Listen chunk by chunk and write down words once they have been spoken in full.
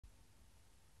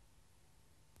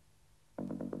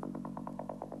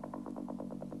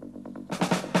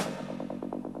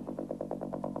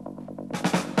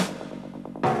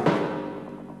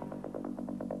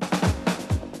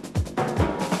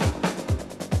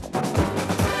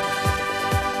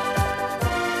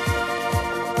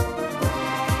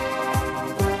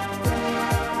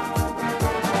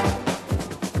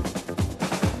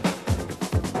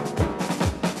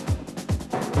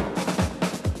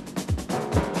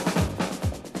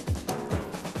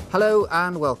Hello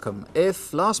and welcome.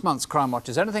 If last month's Crimewatch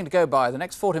is anything to go by, the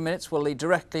next 40 minutes will lead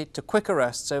directly to quick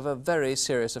arrests over very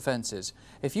serious offences.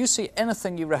 If you see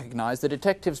anything you recognise, the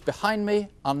detectives behind me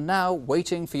are now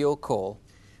waiting for your call.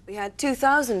 We had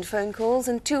 2,000 phone calls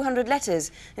and 200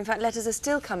 letters. In fact, letters are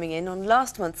still coming in on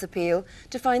last month's appeal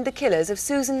to find the killers of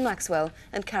Susan Maxwell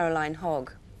and Caroline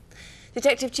Hogg.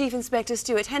 Detective Chief Inspector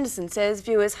Stuart Henderson says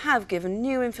viewers have given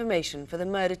new information for the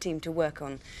murder team to work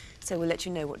on, so we'll let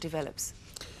you know what develops.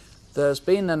 There's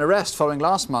been an arrest following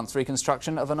last month's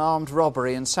reconstruction of an armed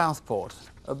robbery in Southport.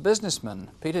 A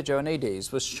businessman, Peter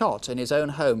Joannides, was shot in his own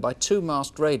home by two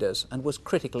masked raiders and was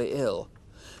critically ill.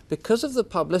 Because of the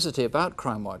publicity about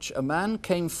Crimewatch, a man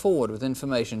came forward with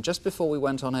information just before we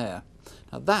went on air.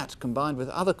 Now that, combined with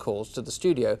other calls to the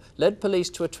studio, led police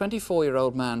to a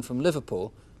 24-year-old man from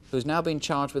Liverpool who's now been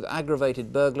charged with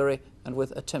aggravated burglary and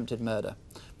with attempted murder.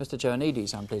 Mr.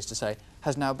 Joannides, I'm pleased to say,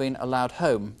 has now been allowed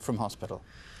home from hospital.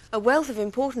 A wealth of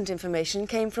important information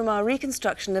came from our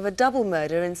reconstruction of a double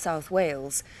murder in South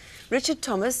Wales. Richard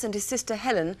Thomas and his sister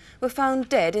Helen were found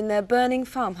dead in their burning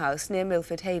farmhouse near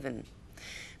Milford Haven.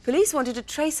 Police wanted to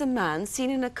trace a man seen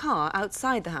in a car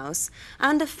outside the house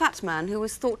and a fat man who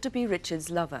was thought to be Richard's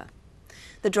lover.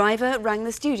 The driver rang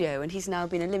the studio and he's now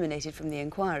been eliminated from the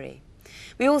inquiry.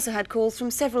 We also had calls from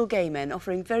several gay men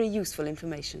offering very useful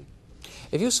information.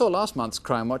 If you saw last month's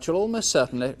Crimewatch, you'll almost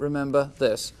certainly remember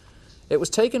this. It was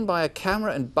taken by a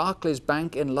camera in Barclays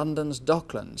Bank in London's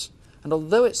Docklands. And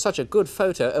although it's such a good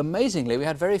photo, amazingly we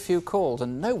had very few calls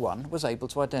and no one was able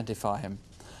to identify him.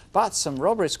 But some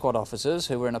robbery squad officers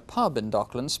who were in a pub in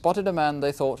Docklands spotted a man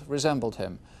they thought resembled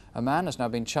him. A man has now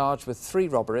been charged with 3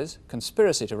 robberies,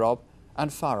 conspiracy to rob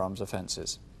and firearms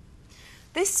offences.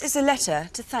 This is a letter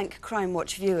to thank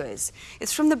Crimewatch viewers.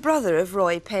 It's from the brother of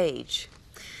Roy Page.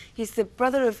 He's the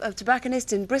brother of a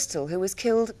tobacconist in Bristol who was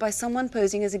killed by someone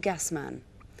posing as a gas man.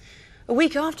 A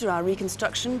week after our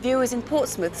reconstruction, viewers in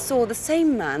Portsmouth saw the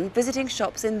same man visiting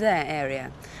shops in their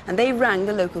area, and they rang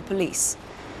the local police.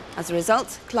 As a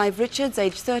result, Clive Richards,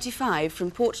 aged 35,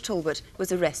 from Port Talbot,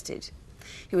 was arrested.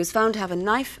 He was found to have a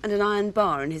knife and an iron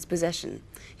bar in his possession.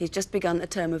 He's just begun a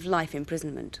term of life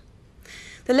imprisonment.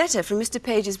 The letter from Mr.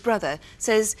 Page's brother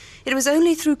says it was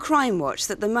only through Crimewatch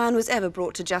that the man was ever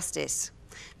brought to justice.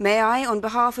 May I, on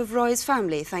behalf of Roy's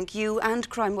family, thank you and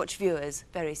Crimewatch viewers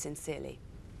very sincerely.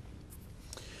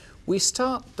 We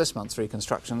start this month's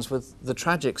reconstructions with the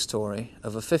tragic story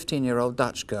of a 15-year-old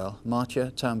Dutch girl,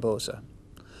 Maartje Tamboezer.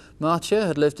 Maartje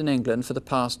had lived in England for the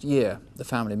past year. The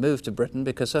family moved to Britain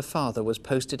because her father was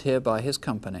posted here by his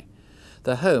company.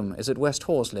 Their home is at West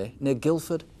Horsley, near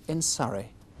Guildford in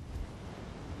Surrey.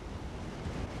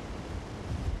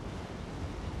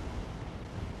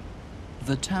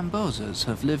 The Tamboezers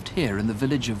have lived here in the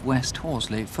village of West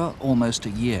Horsley for almost a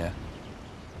year.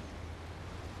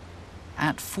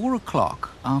 At 4 o'clock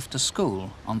after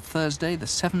school on Thursday the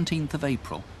 17th of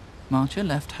April, Maartje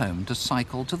left home to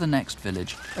cycle to the next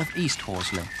village of East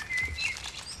Horsley.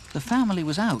 The family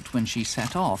was out when she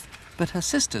set off, but her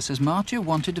sister says Maartje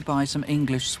wanted to buy some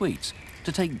English sweets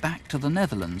to take back to the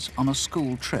Netherlands on a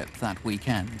school trip that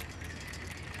weekend.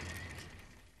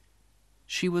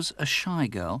 She was a shy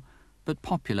girl, but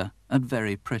popular and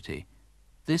very pretty.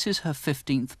 This is her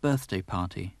 15th birthday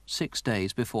party, 6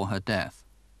 days before her death.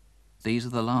 These are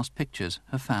the last pictures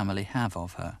her family have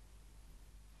of her.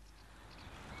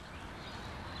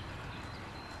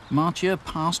 Maartje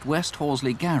passed West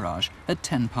Horsley Garage at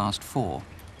 4:10.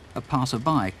 A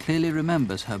passer-by clearly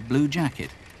remembers her blue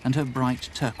jacket and her bright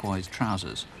turquoise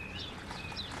trousers.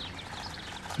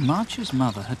 Maartje's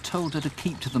mother had told her to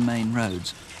keep to the main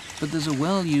roads, but there's a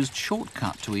well-used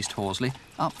shortcut to East Horsley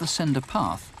up the cinder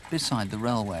path beside the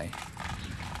railway.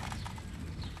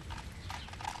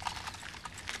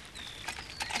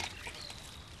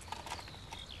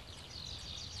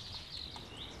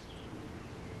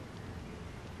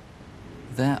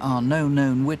 There are no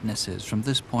known witnesses from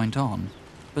this point on,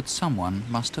 but someone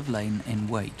must have lain in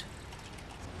wait.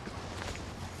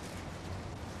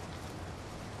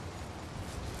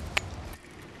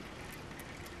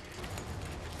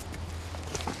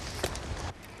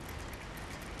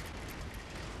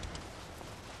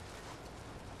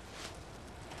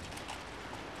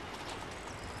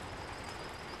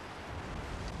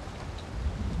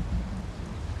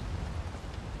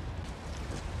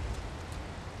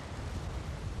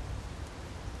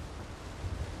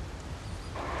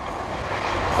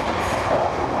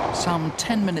 Some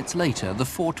 10 minutes later, the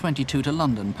 4:22 to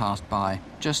London passed by,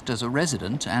 just as a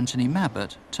resident, Anthony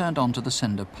Mabbott, turned onto the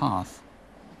cinder path.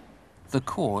 The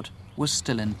cord was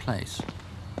still in place.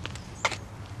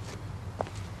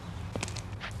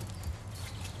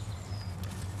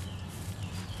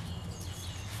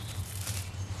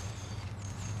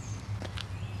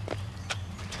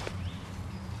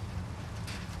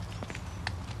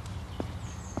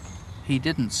 he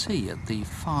didn't see at the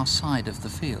far side of the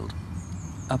field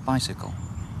a bicycle.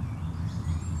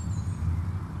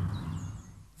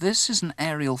 This is an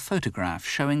aerial photograph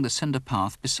showing the cinder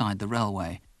path beside the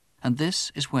railway, and this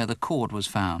is where the cord was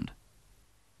found.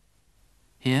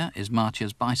 Here is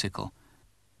Maartje's bicycle.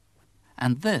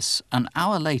 And this, an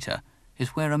hour later,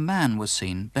 is where a man was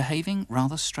seen behaving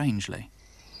rather strangely.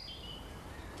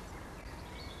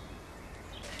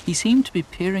 He seemed to be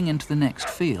peering into the next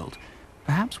field,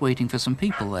 perhaps waiting for some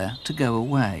people there to go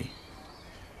away.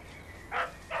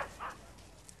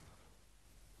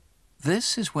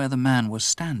 This is where the man was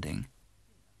standing.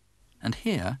 And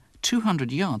here,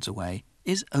 200 yards away,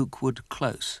 is Oakwood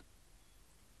Close.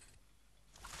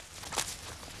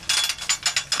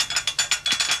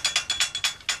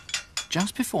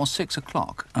 Just before 6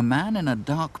 o'clock, a man in a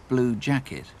dark blue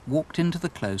jacket walked into the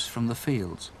close from the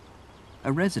fields.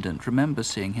 A resident remembers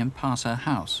seeing him pass her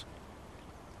house.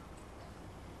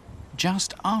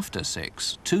 Just after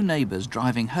 6, 2 neighbours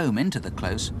driving home into the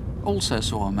close also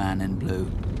saw a man in blue.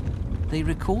 They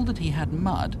recalled that he had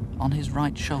mud on his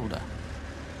right shoulder.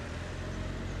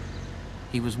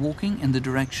 He was walking in the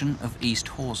direction of East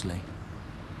Horsley.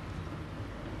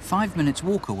 5 minutes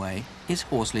walk away is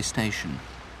Horsley Station.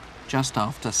 Just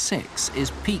after 6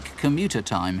 is peak commuter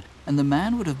time, and the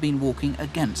man would have been walking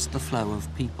against the flow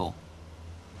of people.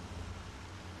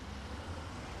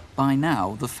 By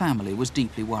now, the family was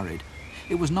deeply worried.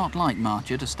 It was not like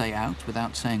Maartje to stay out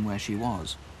without saying where she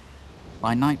was.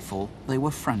 By nightfall, they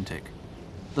were frantic.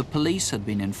 The police had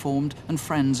been informed, and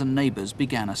friends and neighbours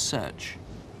began a search.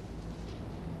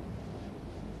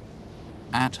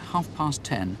 At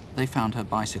 10:30, they found her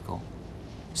bicycle.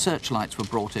 Searchlights were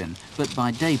brought in, but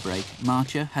by daybreak,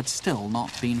 Maartje had still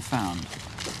not been found.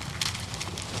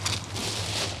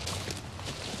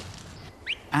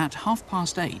 At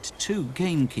 8:30, 2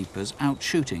 gamekeepers out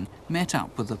shooting met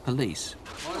up with the police.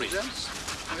 What are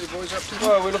you boys up to?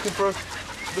 Well, we're looking for a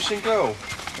missing girl.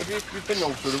 Have you been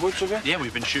all through the woods, have you? Yeah,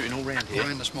 we've been shooting all round here. All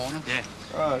in this morning? Yeah.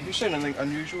 Have you seen anything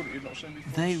unusual that you've not seen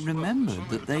before? They remembered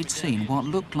that they'd seen what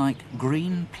looked like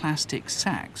green plastic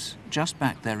sacks just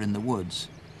back there in the woods.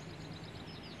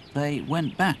 They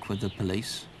went back with the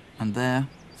police and there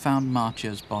found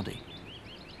Maartje's body.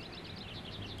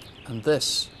 And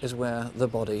this is where the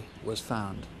body was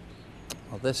found.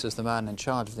 Well, this is the man in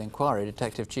charge of the inquiry,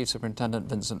 Detective Chief Superintendent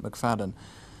Vincent McFadden.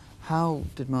 How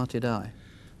did Maartje die?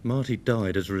 Maartje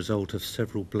died as a result of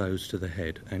several blows to the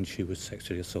head, and she was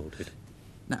sexually assaulted.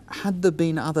 Now, had there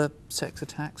been other sex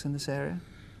attacks in this area?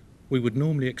 We would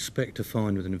normally expect to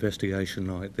find with an investigation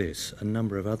like this a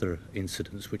number of other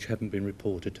incidents which haven't been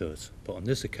reported to us. But on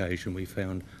this occasion we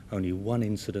found only one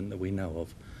incident that we know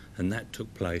of, and that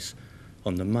took place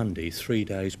on the Monday, 3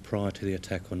 days prior to the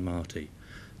attack on Maartje.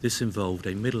 This involved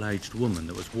a middle-aged woman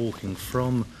that was walking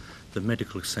from the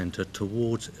medical centre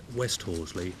towards West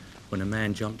Horsley when a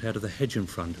man jumped out of the hedge in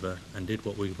front of her and did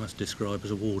what we must describe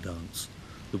as a war dance.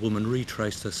 The woman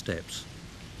retraced her steps.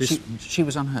 She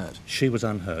was unhurt? She was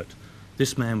unhurt.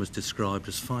 This man was described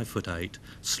as 5'8",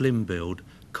 slim build,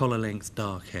 collar length,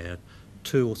 dark hair,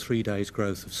 2 or 3 days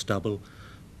growth of stubble,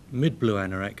 mid-blue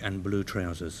anorak and blue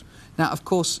trousers. Now, of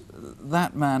course,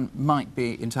 that man might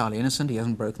be entirely innocent. He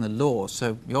hasn't broken the law,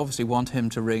 so you obviously want him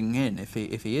to ring in if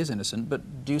he is innocent.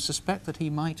 But do you suspect that he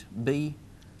might be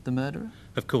the murderer?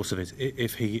 Of course,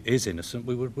 if he is innocent,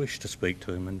 we would wish to speak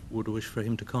to him and would wish for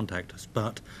him to contact us.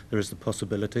 But there is the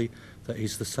possibility that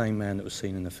he's the same man that was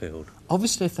seen in the field.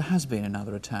 Obviously, if there has been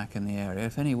another attack in the area,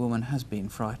 if any woman has been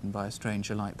frightened by a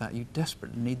stranger like that, you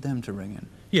desperately need them to ring in.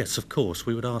 Yes, of course.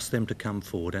 We would ask them to come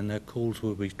forward, and their calls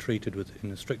will be treated in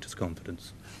the strictest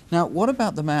confidence. Now, what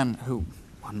about the man who,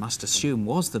 one must assume,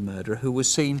 was the murderer, who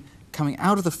was seen coming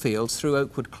out of the fields through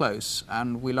Oakwood Close,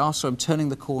 and we last saw him turning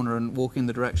the corner and walking in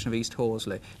the direction of East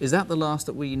Horsley? Is that the last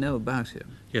that we know about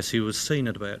him? Yes, he was seen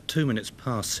at about 2 minutes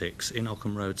past 6 in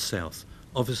Ockham Road South.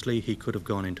 Obviously, he could have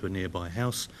gone into a nearby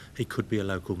house. He could be a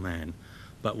local man.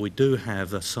 But we do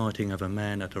have a sighting of a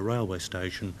man at a railway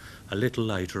station a little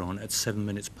later on at 7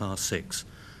 minutes past 6.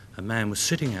 A man was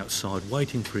sitting outside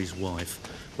waiting for his wife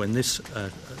when this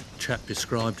chap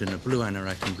described in a blue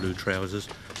anorak and blue trousers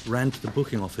ran to the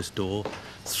booking office door,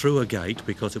 through a gate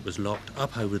because it was locked,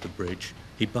 up over the bridge.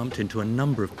 He bumped into a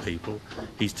number of people.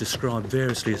 He's described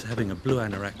variously as having a blue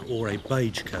anorak or a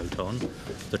beige coat on.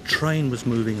 The train was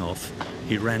moving off.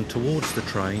 He ran towards the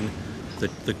train.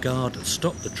 The guard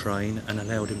stopped the train and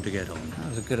allowed him to get on.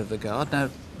 That was good of the guard. Now,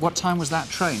 what time was that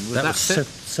train? That was fit?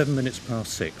 7 minutes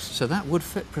past 6. So that would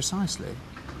fit precisely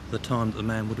The time that the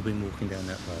man would have been walking down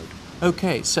that road.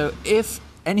 OK, so if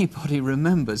anybody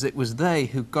remembers, it was they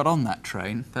who got on that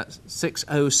train, that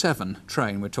 6:07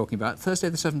 train we're talking about, Thursday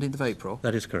the 17th of April.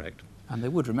 That is correct. And they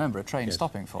would remember a train Yes,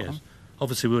 stopping for them.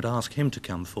 Obviously, we would ask him to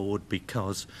come forward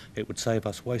because it would save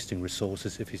us wasting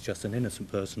resources if he's just an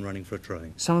innocent person running for a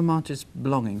train. Some of Maartje's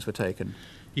belongings were taken.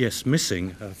 Yes,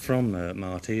 missing from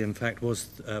Maartje, in fact,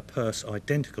 was a purse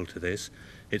identical to this.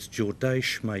 It's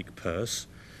Jordache make purse.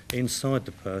 Inside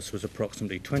the purse was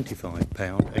approximately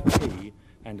 £25, a key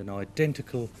and an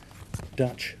identical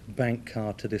Dutch bank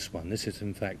card to this one. This is,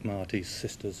 in fact, Maartje's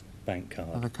sister's bank card.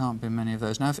 Well, there can't be many of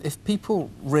those. Now, if people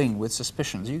ring with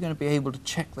suspicions, are you going to be able to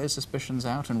check those suspicions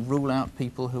out and rule out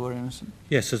people who are innocent?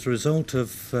 Yes, as a result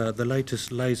of the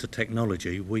latest laser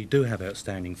technology, we do have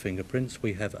outstanding fingerprints,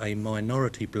 we have a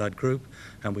minority blood group,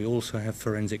 and we also have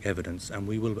forensic evidence, and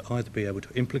we will either be able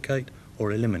to implicate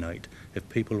or eliminate if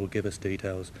people will give us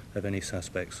details of any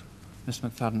suspects. Mr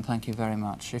McFadden, thank you very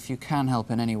much. If you can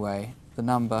help in any way, the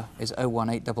number is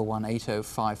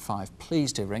 018118055.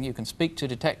 Please do ring. You can speak to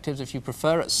detectives if you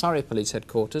prefer at Surrey Police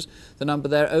Headquarters. The number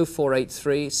there,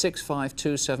 0483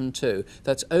 65272.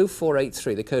 That's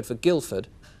 0483, the code for Guildford,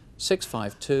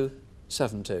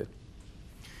 65272.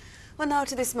 Well, now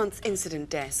to this month's incident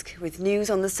desk, with news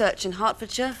on the search in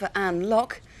Hertfordshire for Anne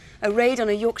Locke, a raid on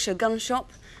a Yorkshire gun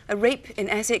shop, a rape in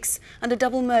Essex and a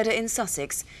double murder in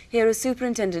Sussex. Here are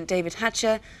Superintendent David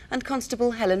Hatcher and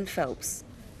Constable Helen Phelps.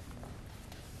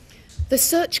 The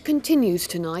search continues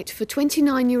tonight for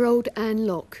 29-year-old Anne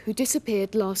Locke, who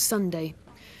disappeared last Sunday.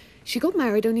 She got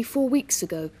married only 4 weeks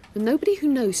ago, and nobody who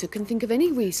knows her can think of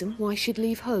any reason why she'd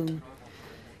leave home.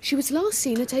 She was last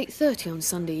seen at 8:30 on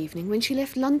Sunday evening when she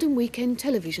left London Weekend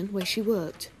Television, where she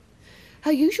worked.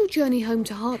 Her usual journey home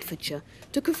to Hertfordshire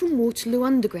took her from Waterloo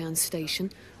Underground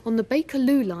Station on the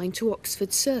Bakerloo line to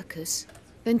Oxford Circus,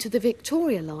 then to the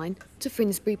Victoria line to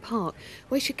Finsbury Park,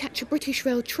 where she'd catch a British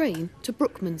Rail train to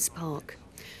Brookmans Park.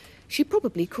 She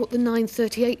probably caught the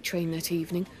 9:38 train that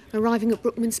evening, arriving at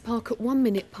Brookmans Park at 1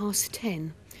 minute past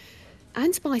 10.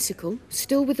 Anne's bicycle,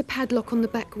 still with the padlock on the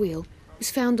back wheel,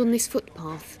 was found on this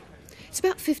footpath. It's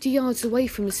about 50 yards away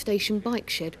from the station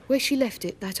bike shed, where she left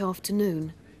it that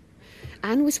afternoon.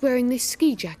 Anne was wearing this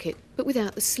ski jacket, but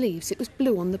without the sleeves. It was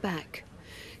blue on the back.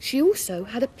 She also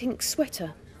had a pink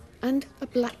sweater and a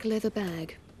black leather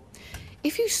bag.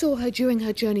 If you saw her during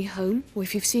her journey home, or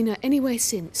if you've seen her anywhere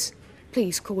since,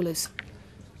 please call us.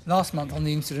 Last month on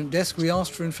the incident desk, we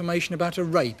asked for information about a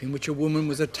rape in which a woman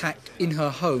was attacked in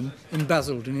her home in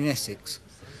Basildon in Essex.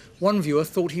 One viewer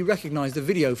thought he recognised the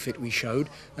video fit we showed,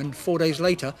 and 4 days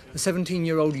later, a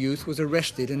 17-year-old youth was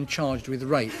arrested and charged with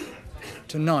rape.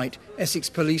 Tonight, Essex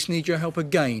police need your help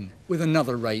again with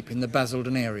another rape in the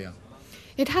Basildon area.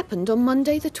 It happened on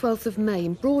Monday the 12th of May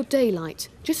in broad daylight,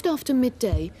 just after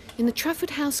midday, in the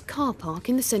Trafford House car park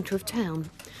in the centre of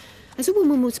town. As a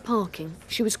woman was parking,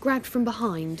 she was grabbed from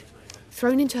behind,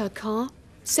 thrown into her car,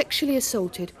 sexually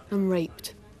assaulted and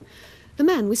raped. The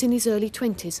man was in his early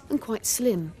 20s and quite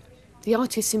slim. The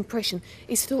artist's impression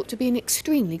is thought to be an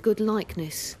extremely good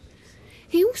likeness.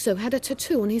 He also had a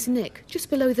tattoo on his neck, just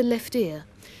below the left ear.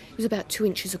 It was about 2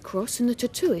 inches across, and the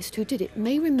tattooist who did it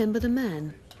may remember the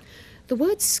man. The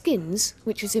word skins,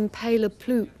 which is in paler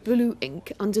blue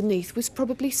ink underneath, was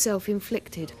probably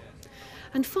self-inflicted.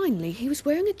 And finally, he was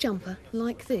wearing a jumper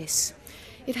like this.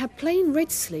 It had plain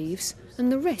red sleeves,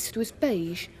 and the rest was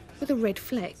beige with a red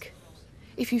fleck.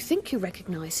 If you think you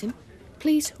recognise him,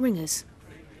 please ring us.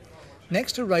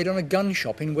 Next, a raid on a gun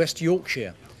shop in West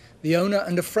Yorkshire. The owner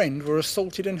and a friend were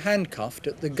assaulted and handcuffed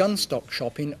at the gun stock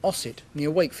shop in Ossett,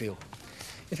 near Wakefield.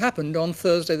 It happened on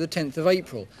Thursday the 10th of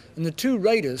April, and the two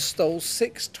raiders stole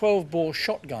 6 12-bore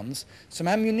shotguns, some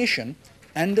ammunition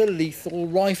and a lethal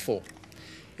rifle.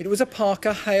 It was a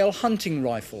Parker Hale hunting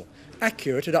rifle,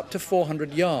 accurate at up to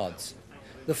 400 yards.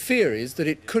 The fear is that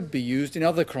it could be used in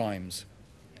other crimes.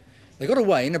 They got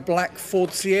away in a black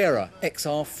Ford Sierra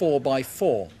XR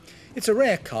 4x4. It's a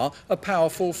rare car, a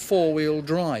powerful four-wheel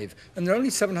drive, and there are only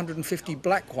 750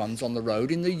 black ones on the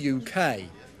road in the UK.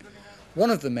 One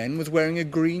of the men was wearing a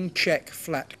green check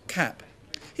flat cap.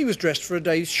 He was dressed for a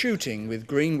day's shooting with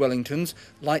green Wellingtons,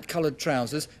 light-coloured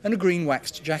trousers and a green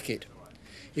waxed jacket.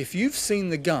 If you've seen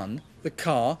the gun, the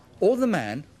car or the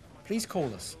man, please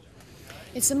call us.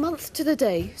 It's a month to the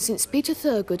day since Peter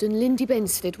Thurgood and Lindy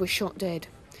Benstead were shot dead.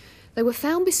 They were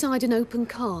found beside an open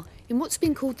car in what's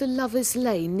been called the Lovers'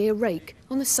 Lane near Rake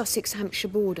on the Sussex-Hampshire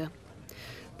border.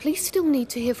 Police still need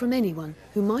to hear from anyone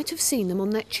who might have seen them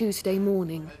on that Tuesday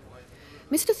morning.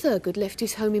 Mr Thurgood left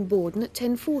his home in Borden at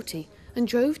 10:40 and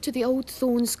drove to the Old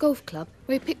Thorns Golf Club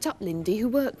where he picked up Lindy, who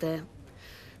worked there.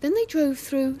 Then they drove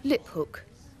through Liphook,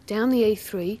 down the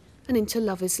A3 and into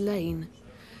Lovers' Lane.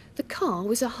 The car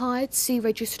was a hired C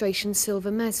registration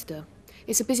silver Mazda.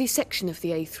 It's a busy section of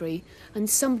the A3, and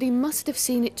somebody must have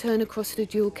seen it turn across the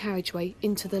dual carriageway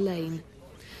into the lane.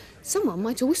 Someone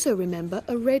might also remember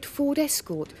a red Ford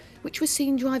Escort, which was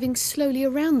seen driving slowly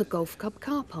around the Golf Club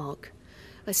car park.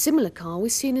 A similar car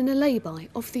was seen in a lay-by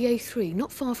off the A3,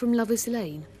 not far from Lovers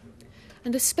Lane.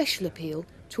 And a special appeal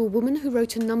to a woman who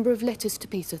wrote a number of letters to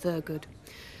Peter Thurgood.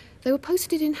 They were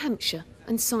posted in Hampshire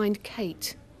and signed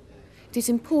Kate. It is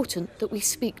important that we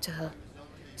speak to her.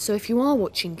 So if you are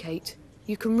watching Kate,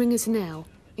 you can ring us now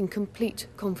in complete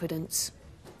confidence.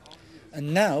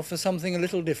 And now for something a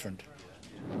little different.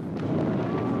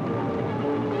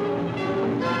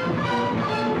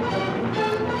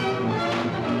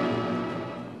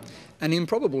 An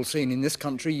improbable scene in this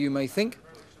country, you may think.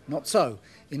 Not so.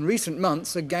 In recent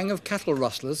months, a gang of cattle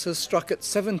rustlers has struck at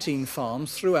 17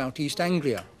 farms throughout East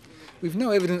Anglia. We've no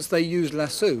evidence they use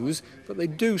lassos, but they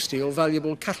do steal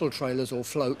valuable cattle trailers or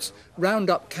floats, round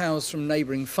up cows from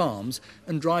neighbouring farms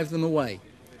and drive them away.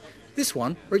 This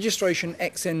one, registration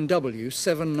XNW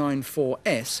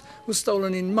 794S, was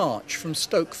stolen in March from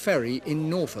Stoke Ferry in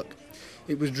Norfolk.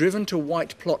 It was driven to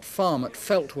White Plot Farm at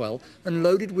Feltwell and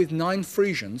loaded with 9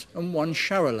 Friesians and 1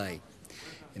 Charolais.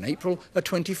 In April, a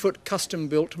 20-foot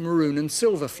custom-built maroon and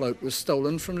silver float was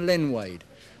stolen from Lenwade.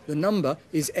 The number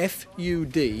is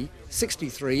FUD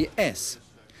 63S.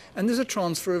 And there's a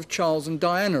transfer of Charles and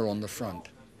Diana on the front.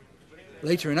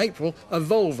 Later in April, a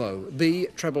Volvo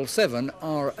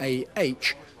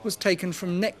B777RAH was taken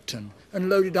from Necton and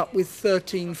loaded up with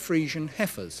 13 Friesian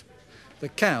heifers. The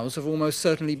cows have almost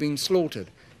certainly been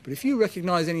slaughtered, but if you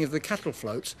recognise any of the cattle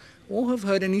floats or have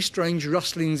heard any strange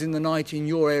rustlings in the night in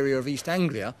your area of East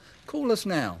Anglia, call us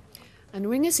now. And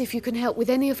ring us if you can help with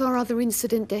any of our other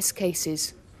incident desk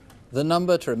cases. The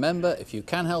number to remember if you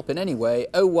can help in any way,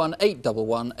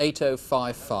 01811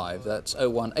 8055. That's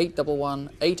 01811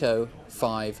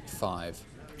 8055.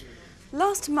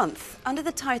 Last month, under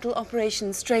the title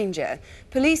Operation Stranger,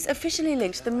 police officially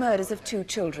linked the murders of 2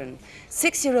 children,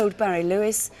 6-year-old Barry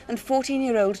Lewis and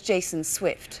 14-year-old Jason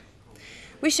Swift.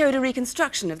 We showed a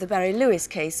reconstruction of the Barry Lewis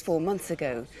case 4 months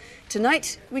ago.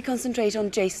 Tonight, we concentrate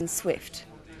on Jason Swift.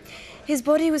 His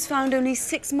body was found only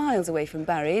 6 miles away from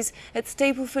Barry's at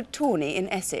Stapleford Tawney in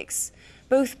Essex.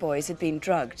 Both boys had been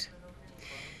drugged.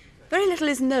 Very little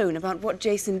is known about what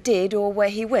Jason did or where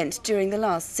he went during the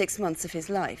last 6 months of his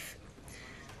life.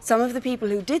 Some of the people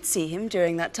who did see him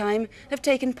during that time have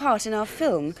taken part in our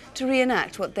film to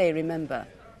reenact what they remember.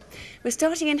 We're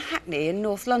starting in Hackney in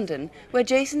North London, where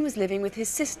Jason was living with his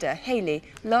sister, Hayley,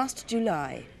 last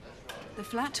July. The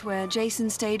flat where Jason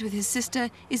stayed with his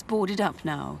sister is boarded up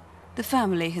now. The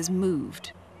family has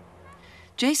moved.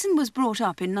 Jason was brought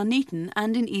up in Nuneaton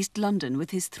and in East London with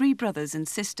his 3 brothers and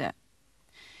sister.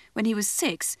 When he was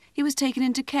 6, he was taken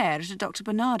into care at a Dr.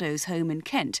 Bernardo's home in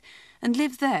Kent and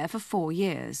lived there for 4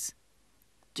 years.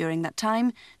 During that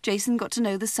time, Jason got to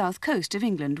know the south coast of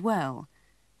England well.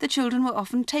 The children were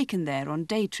often taken there on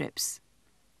day trips.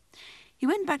 He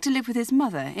went back to live with his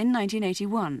mother in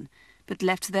 1981, but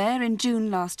left there in June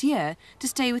last year to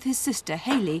stay with his sister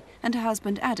Hayley and her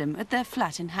husband Adam at their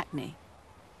flat in Hackney.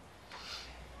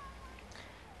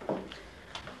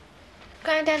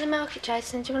 Going down the market,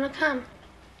 Jason. Do you want to come?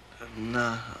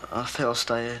 No, I think I'll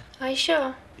stay here. Are you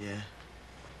sure? Yeah.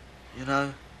 You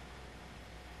know,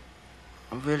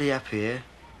 I'm really happy here.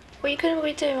 What are you going to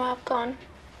be doing while I've gone?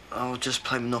 I'll just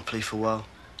play Monopoly for a while.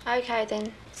 OK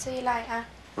then. See you later.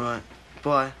 Right.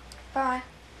 Bye. Bye.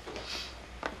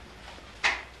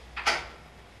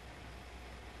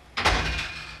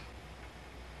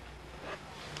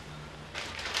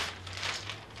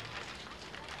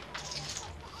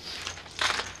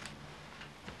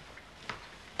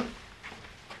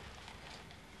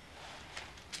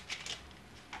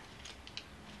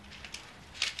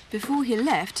 Before he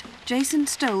left, Jason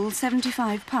stole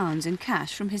 £75 in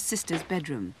cash from his sister's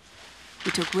bedroom.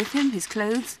 He took with him his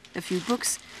clothes, a few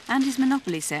books and his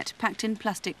Monopoly set packed in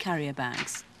plastic carrier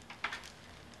bags.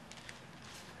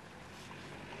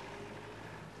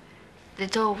 The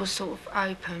door was sort of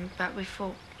open, but we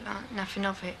thought nothing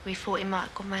of it. We thought he might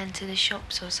have gone round to the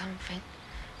shops or something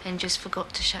and just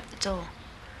forgot to shut the door.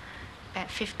 About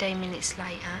 15 minutes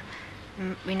later,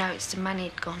 we noticed the money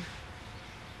had gone.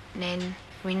 And then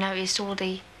we noticed all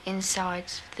the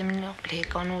insides of the Monopoly had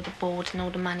gone, all the boards and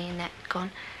all the money and that had gone.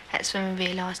 That's when we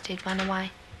realised he'd run away.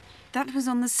 That was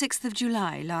on the 6th of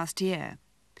July last year.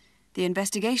 The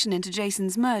investigation into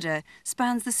Jason's murder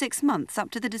spans the 6 months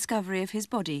up to the discovery of his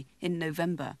body in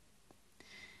November.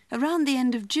 Around the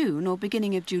end of June or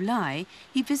beginning of July,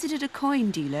 he visited a coin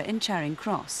dealer in Charing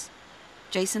Cross.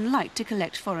 Jason liked to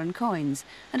collect foreign coins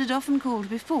and had often called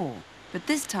before, but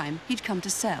this time he'd come to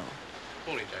sell.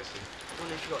 Morning, Jason. I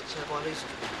wonder if you got to buy these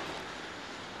off me.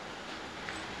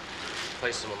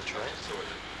 Place them on the tray.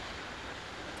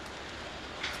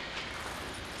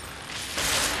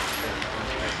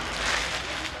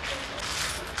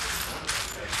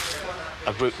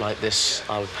 A route like this,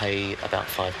 I would pay about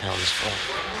 £5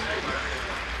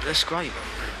 for. That's great.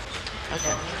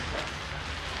 Okay.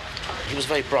 He was a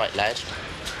very bright lad,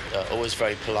 always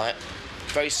very polite,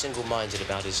 very single-minded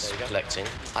about his collecting.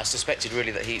 I suspected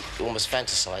really that he almost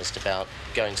fantasised about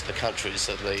going to the countries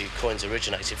that the coins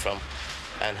originated from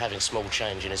and having small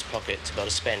change in his pocket to be able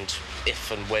to spend if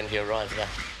and when he arrived there.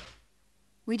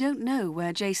 We don't know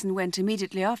where Jason went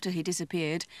immediately after he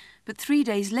disappeared, but 3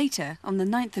 days later, on the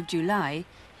 9th of July,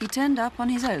 he turned up on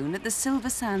his own at the Silver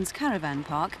Sands Caravan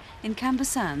Park in Camber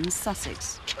Sands,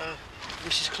 Sussex.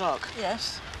 Mrs. Clark,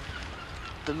 Yes.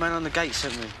 the man on the gate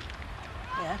sent me.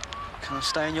 Yeah. Can I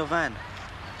stay in your van?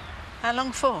 How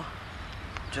long for?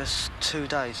 Just 2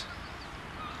 days.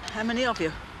 How many of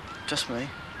you? Just me.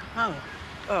 Oh.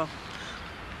 Oh.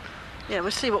 Yeah,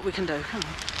 we'll see what we can do. Come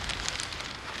on.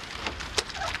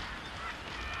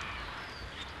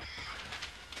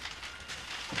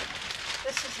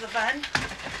 This is the van.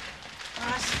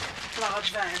 Nice,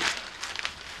 large van.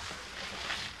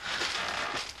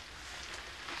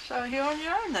 So you're on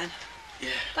your own then? Yeah.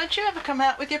 Don't you ever come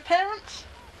out with your parents?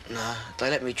 No, they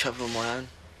let me travel on my own.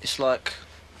 It's like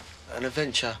an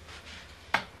adventure.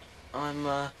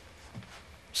 I'm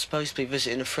supposed to be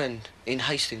visiting a friend in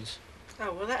Hastings.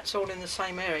 Oh, well, that's all in the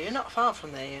same area. You're not far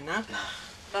from there, you know. No.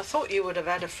 But I thought you would have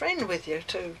had a friend with you,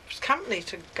 company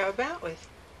to go about with.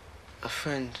 A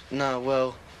friend? No,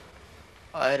 well,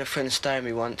 I had a friend stay with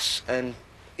me once and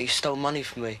he stole money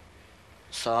from me.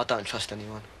 So I don't trust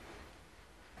anyone.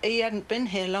 He hadn't been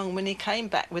here long when he came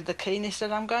back with the key and he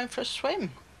said, I'm going for a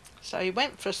swim. So he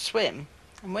went for a swim,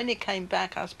 and when he came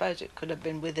back, I suppose it could have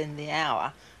been within the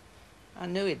hour. I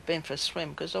knew he'd been for a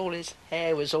swim because all his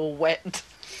hair was all wet.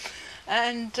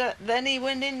 And then he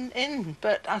went in,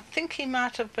 but I think he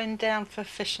might have been down for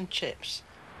fish and chips.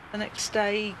 The next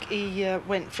day he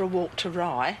went for a walk to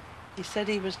Rye. He said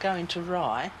he was going to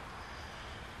Rye.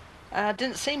 I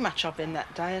didn't see much of him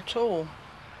that day at all.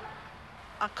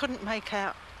 I couldn't make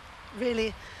out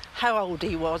really how old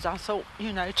he was. I thought,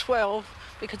 12,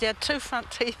 because he had 2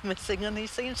 front teeth missing and he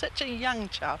seemed such a young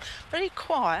child. Very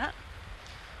quiet,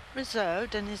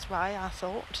 reserved in his way, I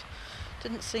thought.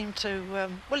 Didn't seem to,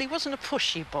 well, he wasn't a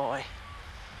pushy boy.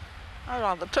 I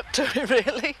rather took to him,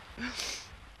 really.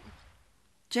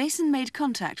 Jason made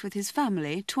contact with his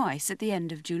family twice at the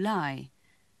end of July.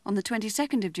 On the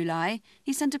 22nd of July,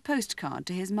 he sent a postcard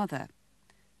to his mother.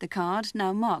 The card,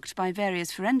 now marked by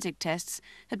various forensic tests,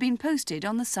 had been posted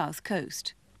on the south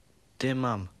coast. Dear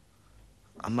Mum,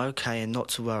 I'm okay and not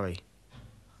to worry.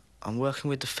 I'm working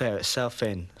with the fair at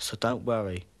Southend, so don't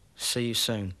worry. See you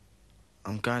soon.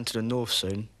 I'm going to the north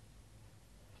soon.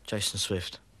 Jason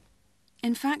Swift.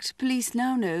 In fact, police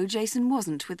now know Jason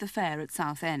wasn't with the fair at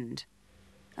Southend.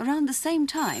 Around the same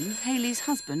time, Hayley's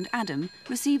husband, Adam,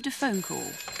 received a phone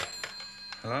call.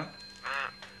 Hello?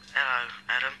 Hello,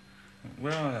 Adam.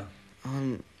 Where are you?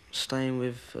 I'm staying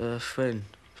with a friend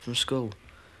from school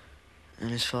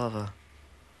and his father.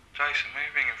 Jason, where are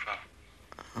you ringing from?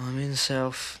 I'm in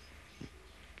South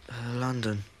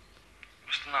London.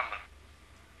 What's the number?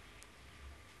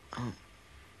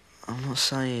 I'm not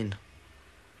saying.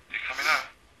 You coming home?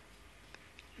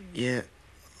 Yeah,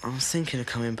 I'm thinking of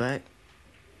coming back.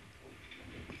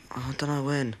 I don't know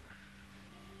when.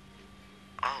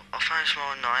 I'll phone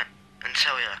tomorrow night and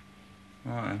tell you.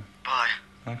 Right then. Bye.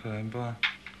 Okay then, bye.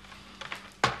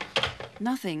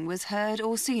 Nothing was heard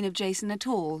or seen of Jason at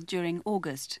all during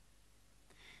August.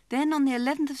 Then, on the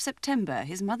 11th of September,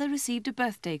 his mother received a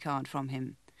birthday card from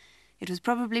him. It was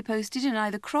probably posted in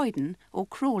either Croydon or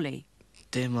Crawley.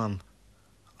 Dear Mum,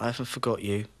 I haven't forgot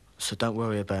you, so don't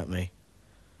worry about me.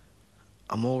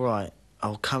 I'm all right.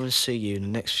 I'll come and see you in the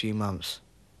next few months.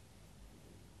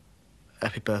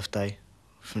 Happy birthday,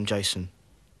 from Jason.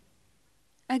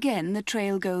 Again, the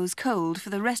trail goes cold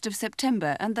for the rest of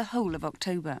September and the whole of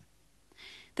October.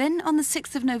 Then, on the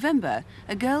 6th of November,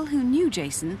 a girl who knew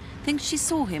Jason thinks she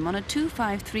saw him on a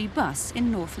 253 bus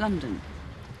in North London.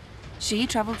 She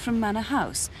travelled from Manor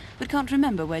House, but can't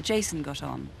remember where Jason got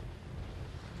on.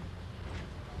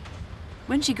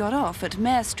 When she got off at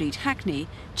Mare Street, Hackney,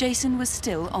 Jason was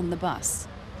still on the bus.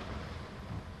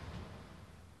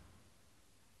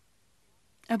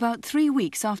 About 3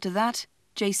 weeks after that,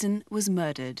 Jason was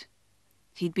murdered.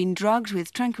 He'd been drugged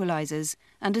with tranquilizers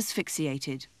and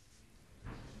asphyxiated.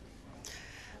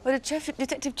 Well,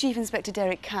 Detective Chief Inspector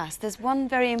Derek Cass, there's one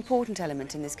very important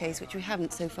element in this case which we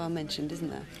haven't so far mentioned, isn't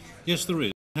there? Yes, there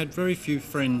is. He had very few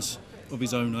friends of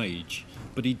his own age,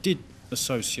 but he did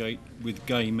associate with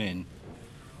gay men.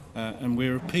 And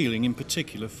we're appealing in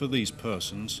particular for these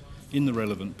persons in the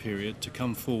relevant period to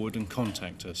come forward and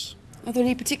contact us. Are there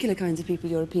any particular kinds of people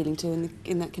you're appealing to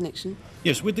in that connection?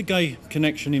 Yes, with the gay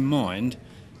connection in mind,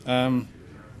 I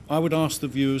would ask the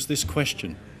viewers this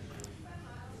question.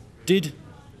 Did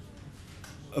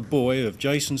a boy of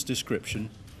Jason's description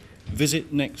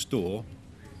visit next door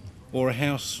or a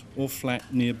house or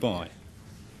flat nearby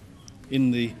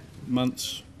in the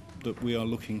months that we are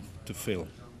looking to fill,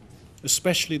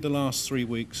 especially the last 3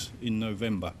 weeks in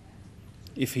November?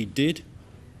 If he did,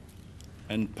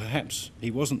 and perhaps he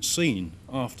wasn't seen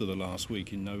after the last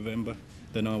week in November,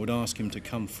 then I would ask him to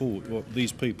come forward, or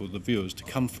these people, the viewers, to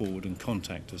come forward and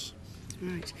contact us.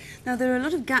 Right. Now, there are a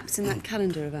lot of gaps in that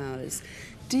calendar of ours.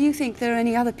 Do you think there are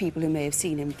any other people who may have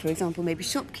seen him? For example, maybe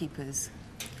shopkeepers?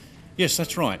 Yes,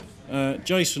 that's right.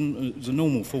 Jason is a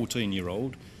normal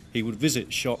 14-year-old. He would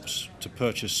visit shops to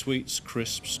purchase sweets,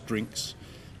 crisps, drinks,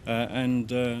 and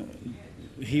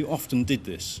he often did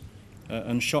this.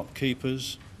 And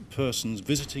shopkeepers, persons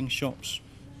visiting shops,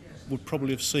 would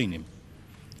probably have seen him.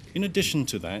 In addition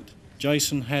to that,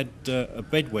 Jason had a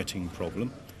bedwetting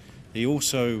problem. He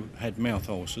also had mouth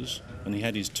ulcers, and he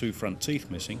had his 2 front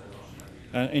teeth missing.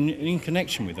 In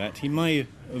connection with that, he may have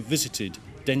visited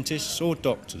dentists or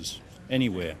doctors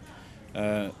anywhere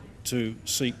to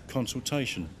seek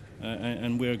consultation.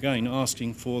 And we're again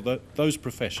asking for those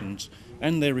professions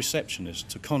and their receptionists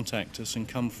to contact us and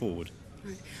come forward.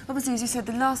 Right. Obviously, as you said,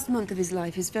 the last month of his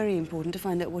life is very important to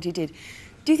find out what he did.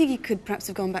 Do you think he could perhaps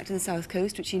have gone back to the south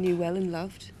coast, which he knew well and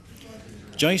loved?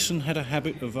 Jason had a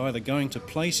habit of either going to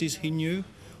places he knew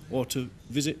or to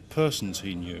visit persons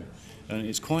he knew. And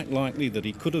it's quite likely that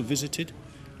he could have visited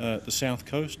the south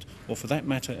coast, or for that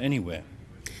matter, anywhere.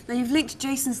 Now, you've linked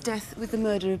Jason's death with the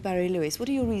murder of Barry Lewis. What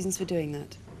are your reasons for doing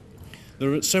that?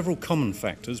 There are several common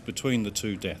factors between the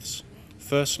 2 deaths.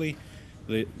 Firstly,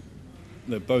 they're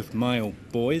both male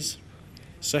boys.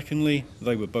 Secondly,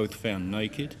 they were both found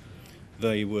naked.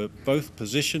 They were both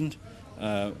positioned,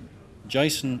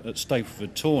 Jason at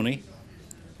Stapleford Tawney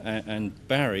and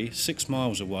Barry 6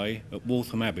 miles away at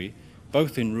Waltham Abbey,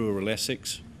 both in rural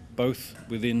Essex, both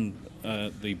within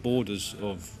the borders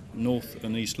of North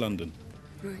and East London.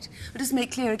 Right. I'll just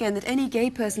make clear again that any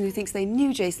gay person who thinks they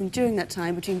knew Jason during that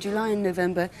time, between July and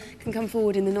November, can come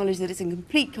forward in the knowledge that it's in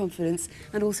complete confidence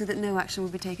and also that no action will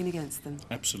be taken against them.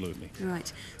 Absolutely.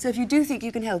 Right. So if you do think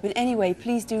you can help in any way,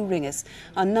 please do ring us.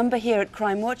 Our number here at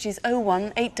Crimewatch is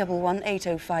 01 811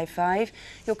 8055.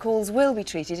 Your calls will be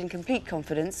treated in complete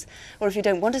confidence, or if you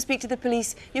don't want to speak to the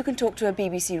police, you can talk to a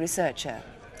BBC researcher.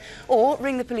 Or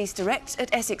ring the police direct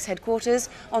at Essex headquarters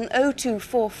on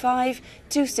 0245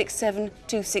 267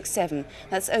 267.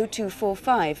 That's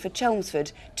 0245 for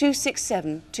Chelmsford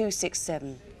 267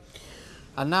 267.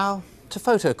 And now to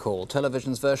Photo Call,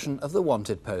 television's version of the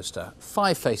Wanted poster.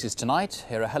 5 faces tonight.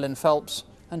 Here are Helen Phelps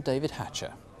and David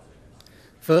Hatcher.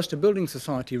 First, a building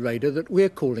society raider that we're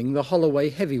calling the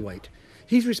Holloway Heavyweight.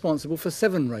 He's responsible for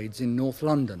 7 raids in North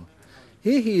London.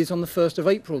 Here he is on the 1st of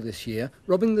April this year,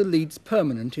 robbing the Leeds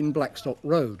Permanent in Blackstock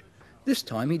Road. This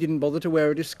time he didn't bother to wear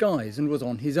a disguise and was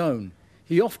on his own.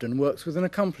 He often works with an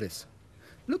accomplice.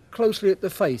 Look closely at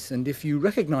the face, and if you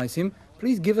recognise him,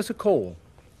 please give us a call.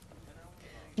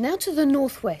 Now to the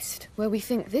northwest, where we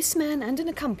think this man and an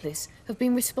accomplice have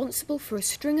been responsible for a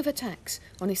string of attacks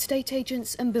on estate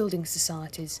agents and building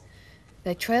societies.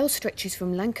 Their trail stretches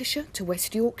from Lancashire to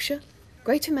West Yorkshire,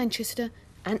 Greater Manchester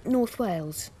and North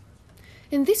Wales.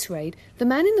 In this raid, the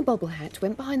man in the bobble hat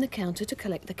went behind the counter to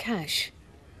collect the cash.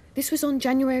 This was on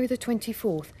January the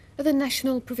 24th at the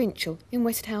National Provincial in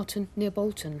West Houghton near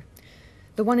Bolton.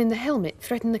 The one in the helmet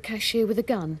threatened the cashier with a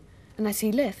gun, and as he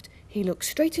left, he looked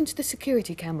straight into the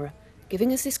security camera,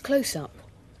 giving us this close-up.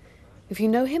 If you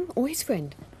know him or his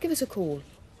friend, give us a call.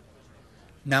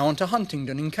 Now on to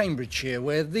Huntingdon in Cambridgeshire,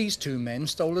 where these 2 men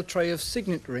stole a tray of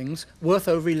signet rings worth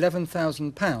over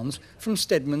 £11,000 from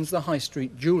Stedman's the High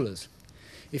Street Jewellers.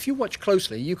 If you watch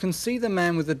closely, you can see the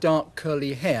man with the dark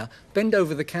curly hair bend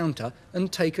over the counter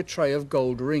and take a tray of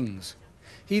gold rings.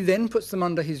 He then puts them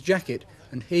under his jacket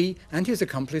and he and his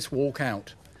accomplice walk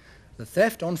out. The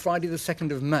theft on Friday the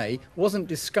 2nd of May wasn't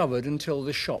discovered until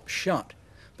the shop shut,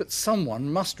 but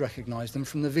someone must recognise them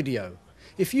from the video.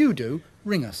 If you do,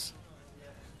 ring us.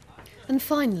 And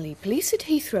finally, police at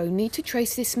Heathrow need to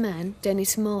trace this man,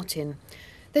 Dennis Martin.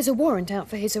 There's a warrant out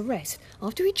for his arrest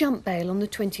after he jumped bail on the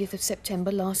 20th of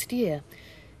September last year.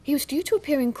 He was due to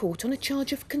appear in court on a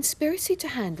charge of conspiracy to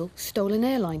handle stolen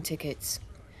airline tickets.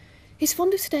 He's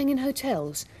fond of staying in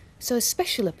hotels, so a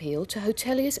special appeal to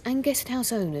hoteliers and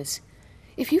guesthouse owners.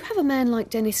 If you have a man like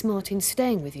Dennis Martin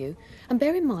staying with you, and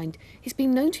bear in mind he's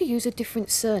been known to use a different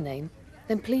surname,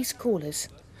 then please call us.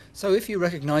 So if you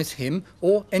recognise him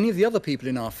or any of the other people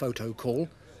in our photo call,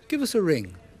 give us a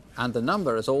ring. And the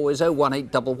number is always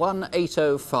 01811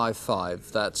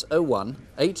 8055. That's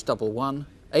 01811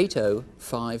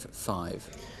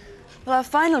 8055. Well, our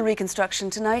final reconstruction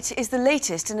tonight is the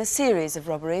latest in a series of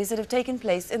robberies that have taken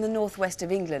place in the northwest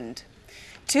of England.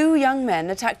 2 young men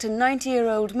attacked a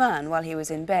 90-year-old man while he was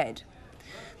in bed.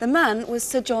 The man was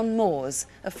Sir John Moores,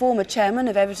 a former chairman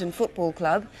of Everton Football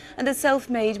Club and a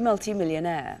self-made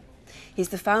multi-millionaire. He's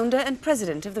the founder and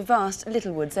president of the vast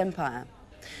Littlewoods empire.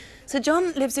 Sir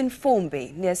John lives in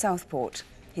Formby, near Southport.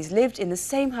 He's lived in the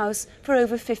same house for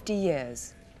over 50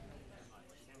 years.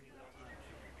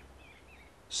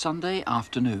 Sunday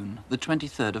afternoon, the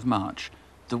 23rd of March,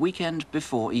 the weekend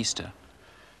before Easter.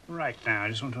 Right now, I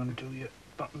just want to undo your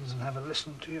buttons and have a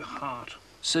listen to your heart.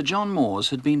 Sir John Moores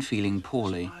had been feeling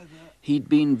poorly. He'd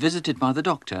been visited by the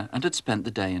doctor and had spent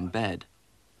the day in bed.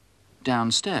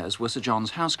 Downstairs were Sir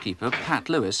John's housekeeper, Pat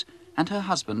Lewis, and her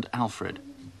husband, Alfred.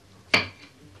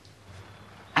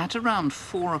 At around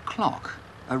 4 o'clock,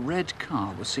 a red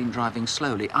car was seen driving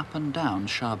slowly up and down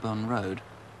Sherburne Road.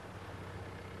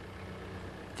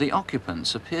 The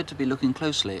occupants appeared to be looking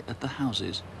closely at the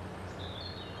houses.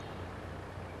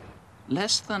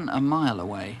 Less than a mile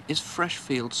away is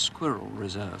Freshfield Squirrel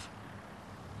Reserve.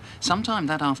 Sometime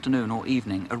that afternoon or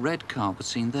evening, a red car was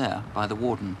seen there by the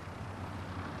warden.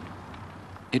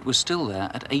 It was still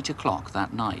there at 8 o'clock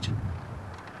that night.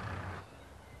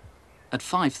 At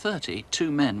 5:30,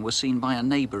 2 men were seen by a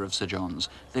neighbour of Sir John's.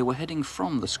 They were heading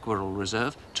from the Squirrel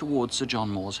Reserve towards Sir John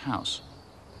Moore's house.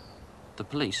 The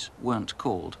police weren't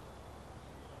called.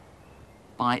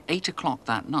 By 8 o'clock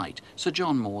that night, Sir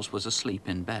John Moores was asleep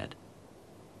in bed.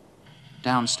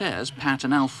 Downstairs, Pat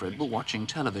and Alfred were watching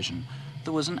television.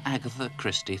 There was an Agatha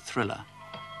Christie thriller.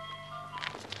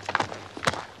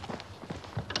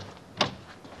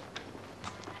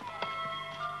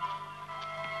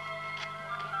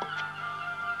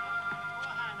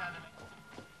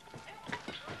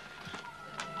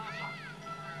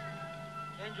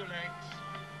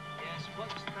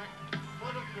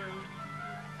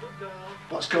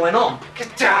 What's going on?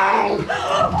 Get down!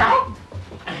 Down!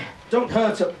 Don't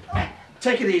hurt him.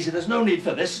 Take it easy, there's no need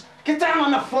for this. Get down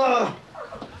on the floor!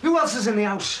 Who else is in the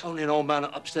house? Only an old man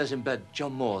upstairs in bed,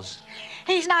 John Moores.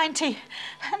 He's 90.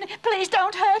 And please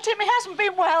don't hurt him. He hasn't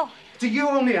been well. Do you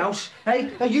own the house? Hey,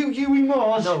 are you Hughie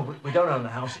Moores? No, we don't own the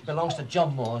house. It belongs to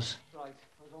John Moores. Right,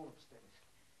 I'll go upstairs.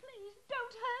 Please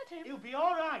don't hurt him. He'll be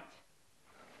all right.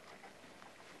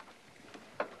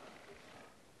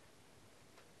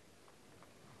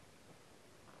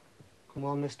 Come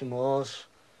on, Mr. Moores.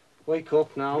 Wake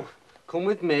up now. Come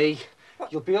with me.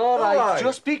 You'll be all right.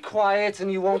 Just be quiet and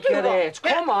you won't get hurt.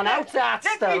 Come on, out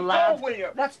that's the lad.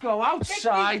 Let's go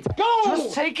outside. Go!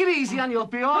 Just take it easy and you'll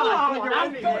be all right. Come on,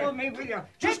 out. Go with me, will you?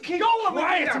 Just keep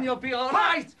quiet and you'll be all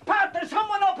right. Pat, there's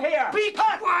someone up here. Be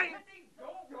quiet.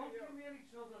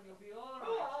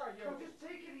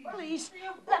 Please,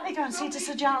 let me go and see to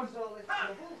Sir John.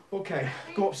 OK,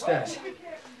 go upstairs.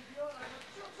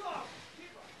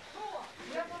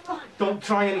 Don't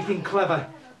try anything clever.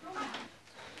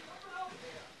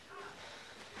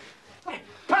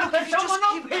 Pat, there's someone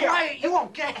up here. Quiet. You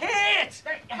won't get hit.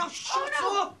 Now shut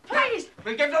up. Please.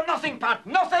 We give them nothing, Pat.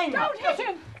 Nothing. Don't hit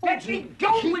him. Let me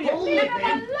go, will you? Leave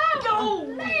him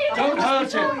alone. Don't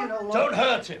hurt him. Don't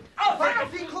hurt him. Alfred,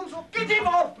 if he comes up, get him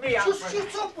off me, Alfred. Just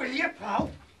shut up, will you,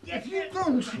 pal? If you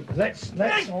don't... Let's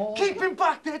all... Keep him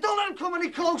back there. Don't let him come any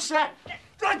closer.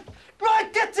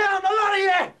 Right, get down, the lot of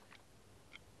you.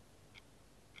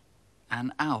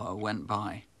 An hour went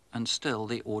by, and still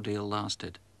the ordeal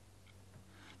lasted.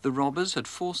 The robbers had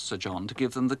forced Sir John to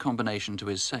give them the combination to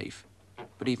his safe,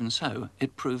 but even so,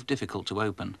 it proved difficult to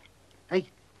open. Hey.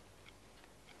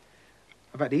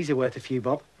 I bet these are worth a few,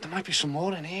 Bob. There might be some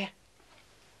more in here.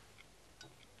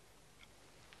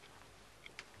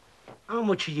 How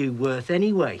much are you worth,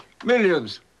 anyway?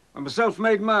 Millions. I'm a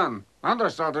self-made man, and I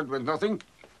started with nothing.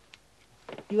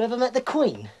 You ever met the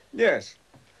Queen? Yes.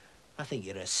 I think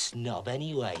you're a snob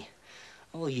anyway.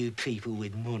 All you people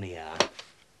with money are.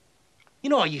 You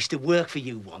know, I used to work for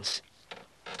you once.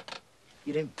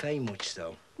 You didn't pay much,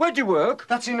 though. Where'd you work?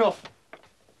 That's enough.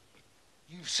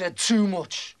 You've said too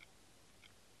much.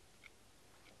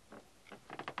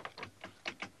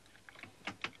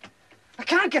 I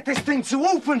can't get this thing to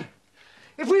open.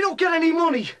 If we don't get any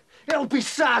money, it'll be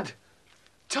sad.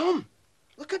 Tom,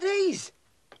 look at these.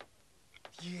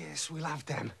 Yes, we'll have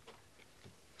them.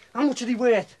 How much are they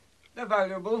worth? They're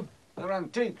valuable. They're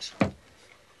antiques.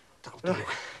 Look,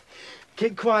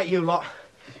 keep quiet, you lot.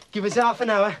 Give us half an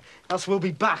hour, else we'll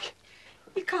be back.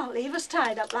 You can't leave us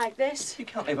tied up like this. You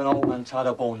can't leave an old man tied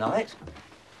up all night.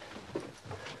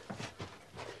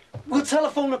 We'll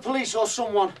telephone the police or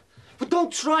someone, but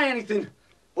don't try anything,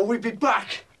 or we'll be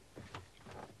back.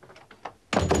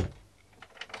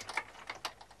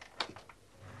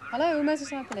 Hello,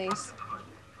 Merseyside Police.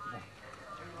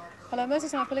 Hello,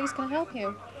 Merseyside Police, can I help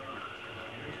you?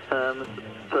 It's a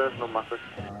personal matter.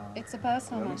 It's a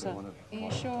personal matter. Are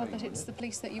you sure that it's the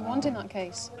police that you want in that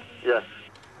case? Yes.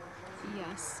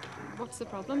 Yes. What's the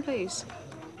problem, please?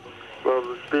 Well,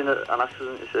 there's been an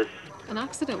accident, you see. An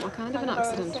accident? What kind of an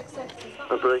accident?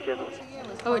 A break-in.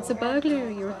 Oh, it's a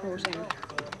burglary you're reporting?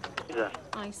 Yeah.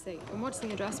 I see. And what's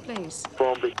the address, please?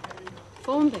 Formby.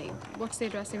 Formby? What's the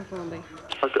address in Formby?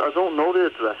 I don't know the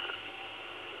address.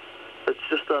 It's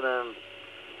just at a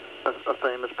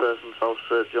famous person's house,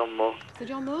 John Moore. The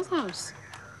John Moore's house?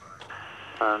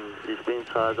 And he's been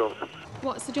tied up.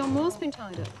 What's the John Moore's been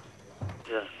tied up?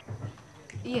 Yeah.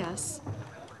 Yes.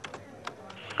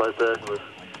 By burglars.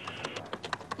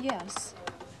 Yes.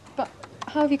 But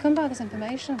how have you come by this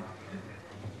information?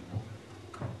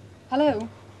 Hello?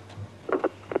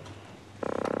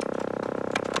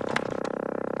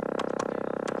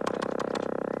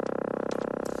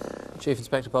 Chief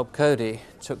Inspector Bob Cody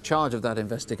took charge of that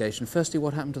investigation. Firstly,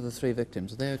 what happened to the 3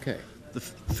 victims? Are they okay?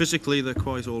 Physically, they're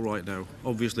quite all right now.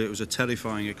 Obviously, it was a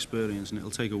terrifying experience, and it'll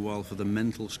take a while for the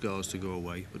mental scars to go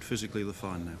away, but physically, they're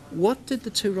fine now. What did the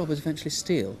 2 robbers eventually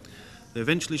steal? They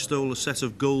eventually stole a set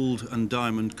of gold and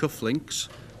diamond cufflinks,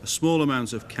 a small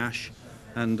amount of cash,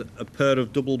 and a pair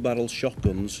of double-barrel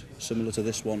shotguns, similar to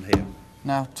this one here.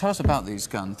 Now, tell us about these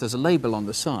guns. There's a label on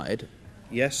the side.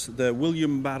 Yes, they're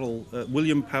William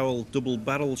Powell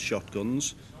double-barrel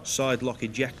shotguns, side-lock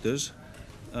ejectors,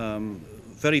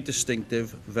 very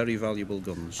distinctive, very valuable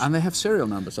guns. And they have serial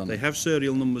numbers on them? They have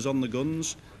serial numbers on the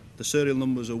guns. The serial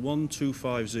numbers are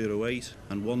 12508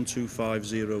 and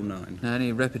 12509. Now,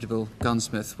 any reputable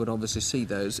gunsmith would obviously see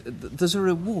those. There's a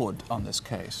reward on this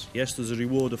case? Yes, there's a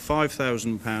reward of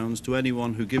 £5,000 to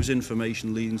anyone who gives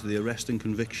information leading to the arrest and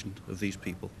conviction of these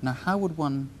people. Now, how would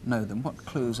one know them? What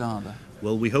clues are there?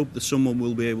 Well, we hope that someone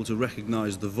will be able to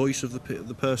recognise the voice of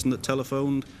the person that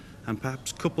telephoned, and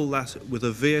perhaps couple that with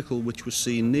a vehicle which was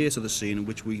seen near to the scene and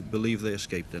which we believe they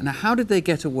escaped in. Now, how did they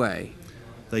get away?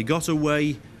 They got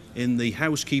away in the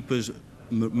housekeeper's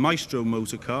Maestro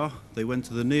motor car. They went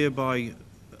to the nearby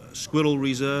Squirrel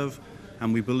Reserve,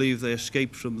 and we believe they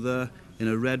escaped from there in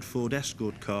a red Ford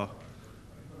Escort car,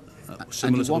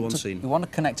 similar to the one seen. You want to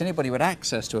connect anybody with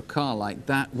access to a car like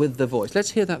that with the voice.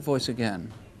 Let's hear that voice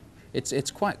again.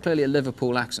 It's quite clearly a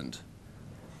Liverpool accent.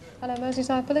 Hello,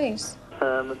 Merseyside Police. It's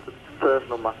a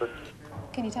personal matter.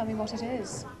 Can you tell me what it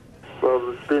is? Well,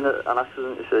 there's been an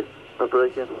accident, you see. A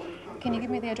break-in. Can you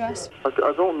give me the address?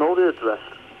 I don't know the address.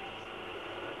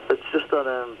 It's just at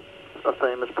a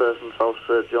famous person's house,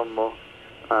 John Moore,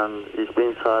 and he's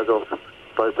been tied up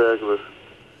by burglars.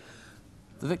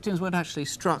 The victims weren't actually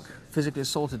struck, physically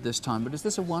assaulted this time, but is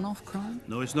this a one-off crime?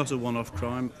 No, it's not a one-off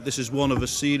crime. This is one of a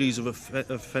series of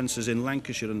offences in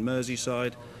Lancashire and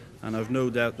Merseyside, and I've no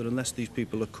doubt that unless these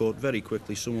people are caught very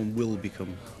quickly, someone will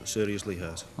become seriously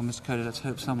hurt. Well, Mr. Cody, let's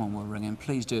hope someone will ring in.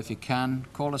 Please do if you can.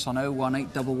 Call us on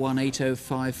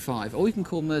 018118055, or you can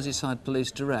call Merseyside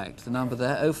Police direct. The number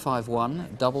there,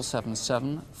 051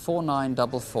 777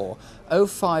 4944.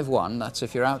 051, that's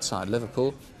if you're outside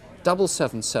Liverpool,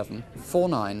 777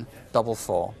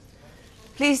 4944.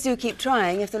 Please do keep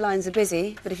trying if the lines are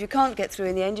busy, but if you can't get through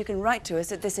in the end, you can write to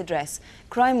us at this address: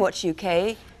 Crimewatch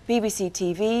UK, BBC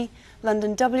TV,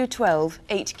 London W12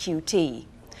 8QT.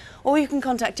 Or you can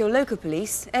contact your local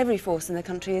police. Every force in the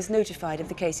country is notified of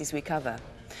the cases we cover.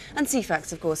 And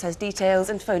CFAX, of course, has details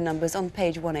and phone numbers on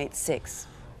page 186.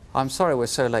 I'm sorry we're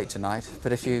so late tonight,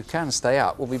 but if you can stay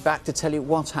up, we'll be back to tell you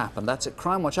what happened. That's at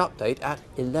Crimewatch Update at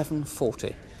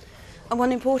 11:40. And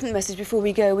one important message before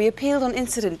we go: we appealed on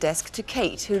Incident Desk to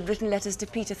Kate, who had written letters to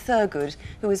Peter Thurgood,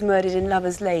 who was murdered in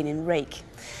Lovers Lane in Rake.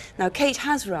 Now, Kate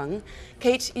has rung.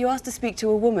 Kate, you asked to speak to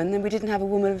a woman, and we didn't have a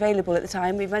woman available at the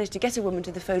time. We've managed to get a woman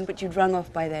to the phone, but you'd rung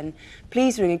off by then.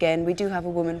 Please ring again. We do have a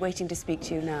woman waiting to speak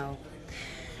to you now.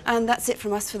 And that's it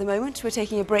from us for the moment. We're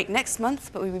taking a break next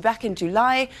month, but we'll be back in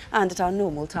July and at our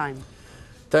normal time.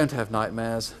 Don't have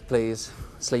nightmares, please.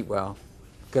 Sleep well.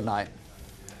 Good night.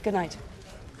 Good night.